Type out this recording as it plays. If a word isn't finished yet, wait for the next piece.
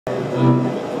You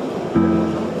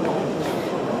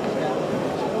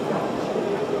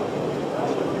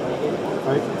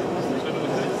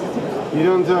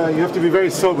don't. You have to be very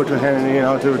sober to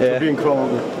handle, to be in control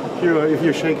if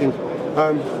you're shaking.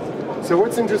 So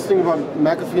what's interesting about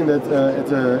McAfee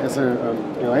as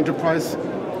an enterprise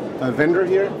vendor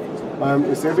here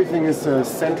is everything is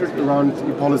centered around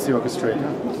e-policy orchestrator.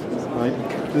 Right.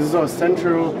 This is our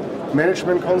central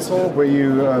management console where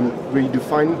you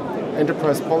define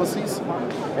enterprise policies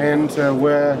and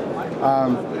where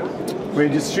you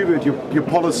distribute your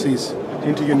policies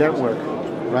into your network.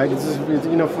 Right. This is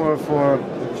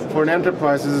for an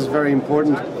enterprise. This is very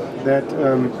important that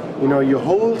your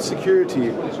whole security,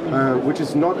 which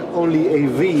is not only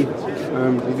AV.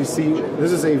 If you see,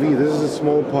 this is AV. This is a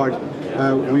small part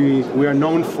we are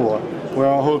known for, where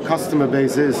our whole customer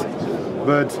base is,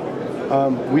 but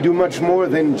we do much more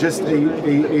than just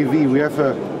AV. We have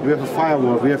a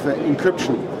firewall. We have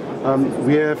encryption.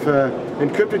 We have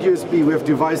encrypted USB. We have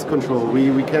device control.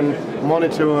 We can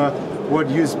monitor what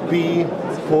USB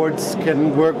ports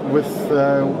can work with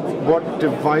what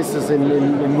devices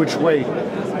in which way.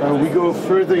 We go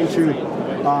further into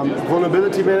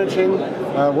vulnerability managing.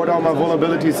 What are my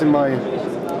vulnerabilities in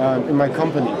my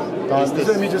company?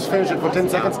 Let me just finish it for 10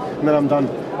 seconds and then I'm done.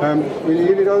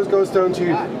 It always goes down to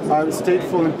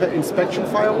stateful inspection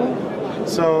firewall.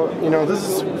 So this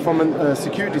is from a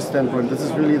security standpoint. This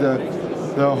is really the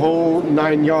whole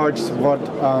 9 yards what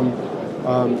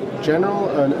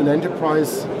an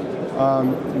enterprise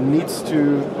needs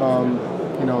to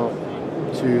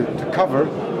cover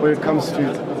when it comes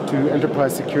to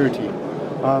enterprise security.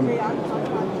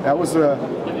 That was a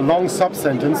long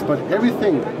sub-sentence, but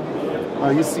everything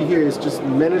you see here is just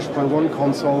managed by one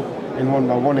console and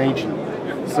by one agent.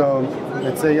 So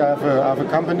let's say I have a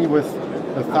company with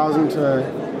 1,000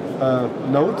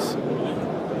 nodes.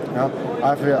 I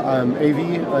have an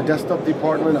AV desktop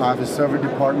department. I have a server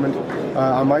department.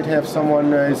 I might have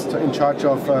someone is in charge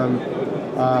of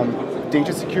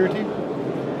data security,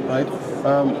 right?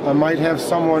 I might have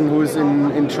someone who is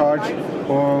in charge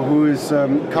or who is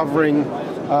covering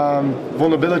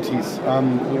vulnerabilities,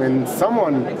 and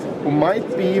someone who might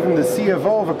be even the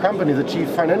CFO of a company, the chief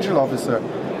financial officer.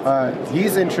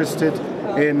 He's interested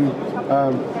in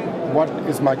what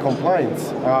is my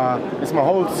compliance? Is my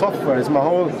whole software, is my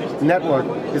whole network,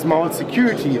 is my whole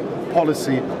security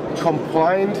policy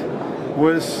compliant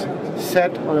with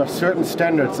set of certain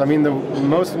standards? I mean, the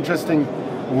most interesting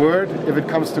word, if it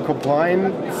comes to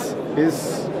compliance,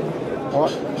 is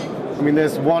what? I mean,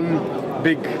 there's one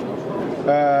big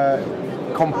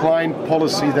compliant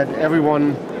policy that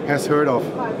everyone has heard of.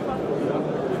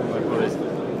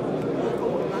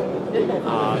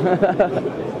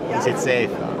 Is it safe?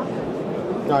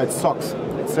 No, it's SOX.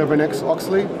 It's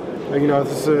Sarbanes-Oxley.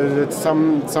 It's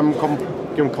some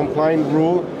compliant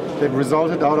rule that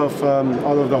resulted out of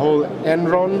the whole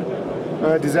Enron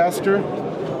disaster.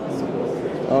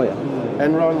 Oh yeah.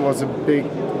 Enron was a big,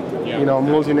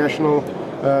 multinational,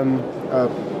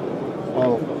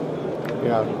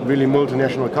 really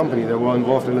multinational company. They were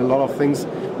involved in a lot of things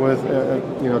with,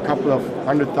 a couple of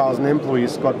 100,000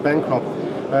 employees got bankrupt,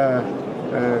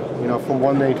 from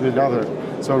one day to another.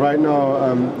 So right now,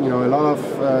 a lot of,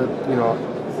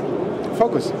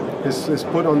 focus is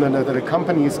put on that the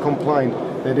company is compliant.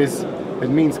 It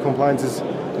means compliance is,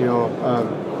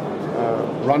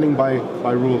 running by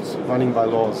rules, running by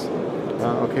laws.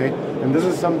 Okay, and this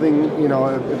is something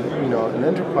an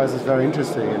enterprise is very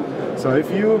interested in. So if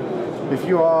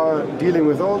you are dealing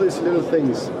with all these little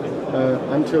things,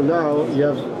 until now you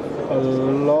have a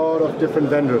lot of different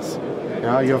vendors.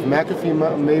 You have McAfee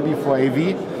maybe for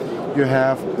AV. You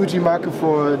have Ujimaku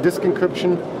for disk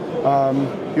encryption.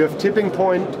 You have Tipping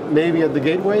Point maybe at the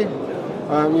gateway.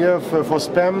 You have for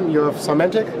spam. You have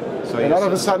Symantec. So and all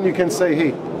of a sudden you can say,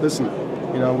 hey, listen,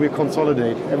 we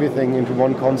consolidate everything into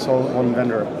one console, one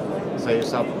vendor. So you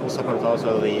support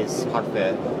also these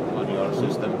hardware on your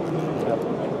system. Yep.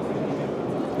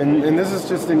 And this is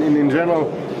just in general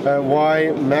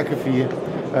why McAfee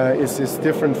is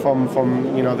different from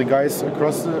the guys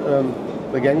across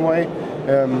the gangway.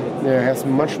 It has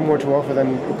much more to offer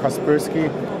than Kaspersky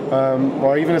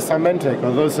or even a Symantec.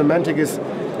 Although Symantec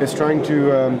is trying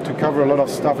to cover a lot of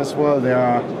stuff as well. They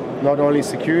are not only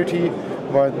security,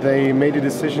 but they made a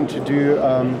decision to do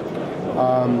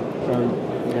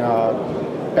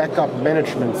backup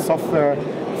management software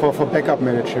for backup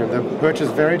management. They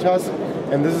purchased Veritas,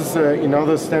 and this is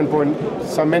another standpoint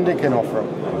Symantec can offer.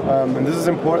 And this is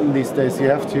important these days. You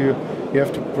have to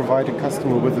provide a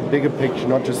customer with a bigger picture,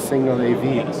 not just single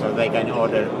AV. So they can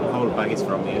order whole package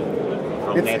from you,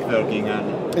 from networking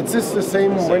and... It's just the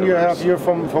same when you have here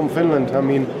from Finland. I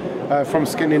mean, from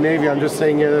Scandinavia, I'm just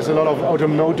saying there's a lot of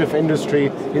automotive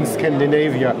industry in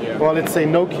Scandinavia. Well, let's say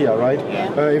Nokia, right?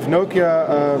 If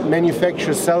Nokia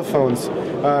manufactures cell phones,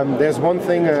 there's one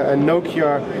thing a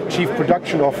Nokia chief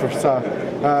production officer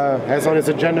has on his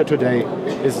agenda today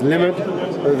is limit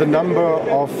the number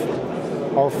of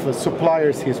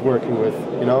suppliers he's working with.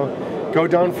 You know, go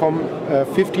down from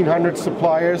 1,500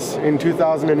 suppliers in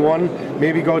 2001,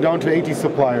 maybe go down to 80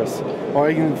 suppliers, or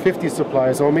even 50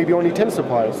 suppliers, or maybe only 10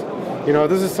 suppliers. You know,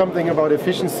 this is something about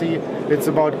efficiency. It's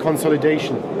about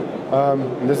consolidation.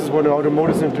 And this is what the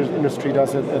automotive industry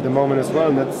does at the moment as well,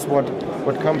 and that's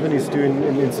what companies do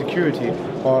in security,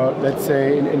 or let's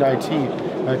say in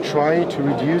IT, try to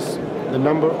reduce the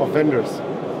number of vendors.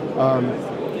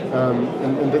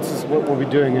 And this is what we're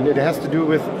doing, and it has to do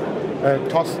with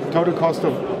total cost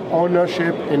of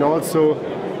ownership and also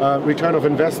return of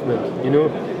investment. You know,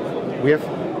 we have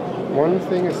one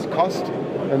thing is cost,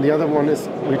 and the other one is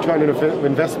return of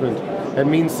investment. That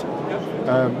means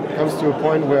it comes to a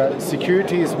point where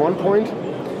security is one point,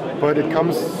 but it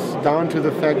comes down to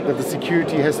the fact that the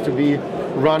security has to be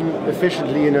run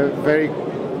efficiently in a very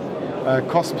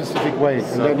cost-specific way,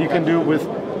 and that you can do with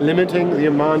limiting the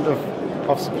amount of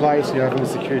suppliers you have in the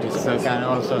security space. So can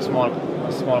also small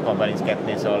companies get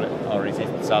this, or is it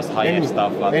just higher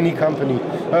stuff? Any company.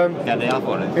 Can they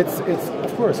afford it? It's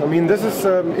of course. I mean, this is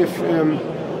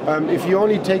if you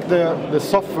only take the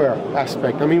software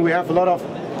aspect. I mean, we have a lot of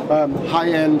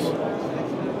high-end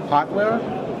hardware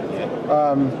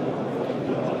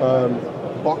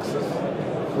boxes,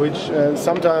 which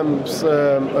sometimes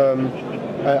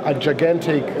a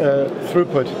gigantic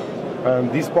throughput.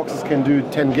 These boxes can do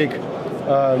 10 gig.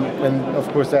 And of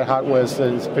course that hardware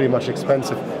is pretty much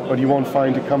expensive, but you won't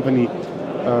find a company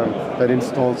that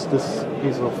installs this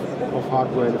piece of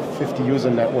hardware in a 50 user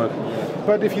network.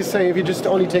 But if you just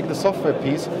only take the software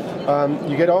piece,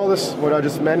 you get all this, what I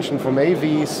just mentioned, from AV,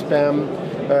 spam,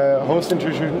 host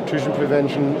intrusion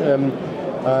prevention,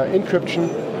 encryption,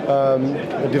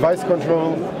 device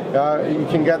control. You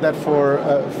can get that for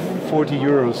 40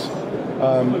 euros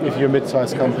if you're a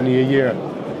mid-sized company a year.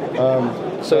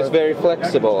 So it's very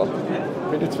flexible.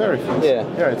 It's very flexible.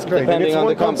 Yeah, it's great. Depending on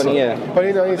the company, But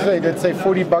you know, let's say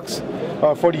 40 bucks,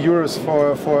 40 euros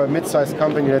for a mid-sized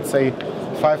company. Let's say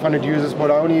 500 users, but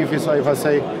only if I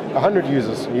say 100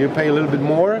 users, you pay a little bit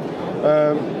more,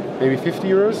 maybe 50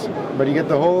 euros, but you get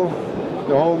the whole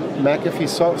McAfee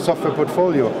software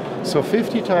portfolio. So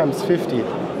 50 times 50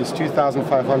 is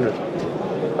 2,500.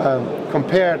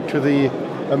 Compared to the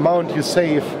amount you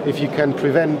save if you can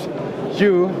prevent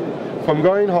you from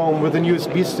going home with a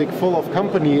USB stick full of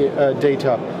company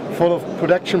data, full of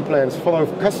production plans, full of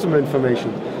customer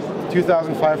information.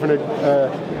 2,500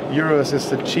 euros is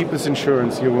the cheapest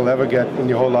insurance you will ever get in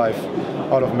your whole life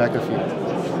out of McAfee.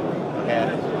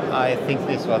 Yeah, I think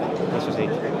this was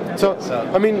it. So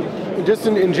I mean, just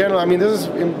in general, I mean, this is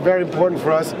very important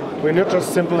for us. We're not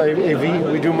just simple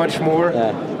AV; we do much more.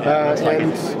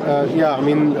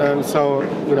 So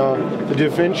you know, the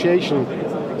differentiation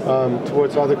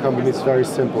towards other companies is very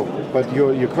simple. But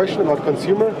your question about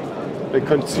consumer, the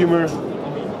consumer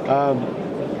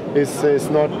is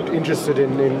not interested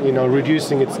in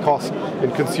reducing its cost.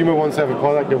 And consumer wants to have a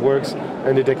product that works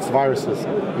and detects viruses.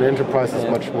 And enterprise is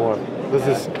much more. This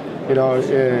is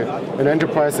an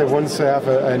enterprise that wants to have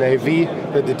an AV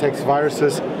that detects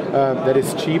viruses that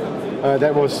is cheap.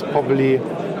 That was probably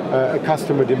a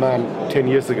customer demand 10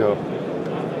 years ago.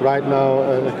 Right now,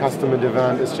 a customer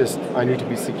demand is just, I need to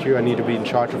be secure, I need to be in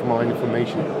charge of my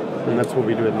information. And that's what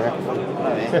we do at McAfee.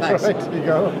 Nice. Right, here you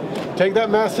go. Take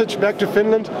that message back to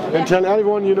Finland and tell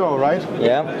everyone you know, right?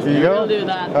 Yeah. Here you go. We'll do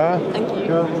that. Thank you.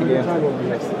 Time will be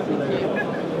next.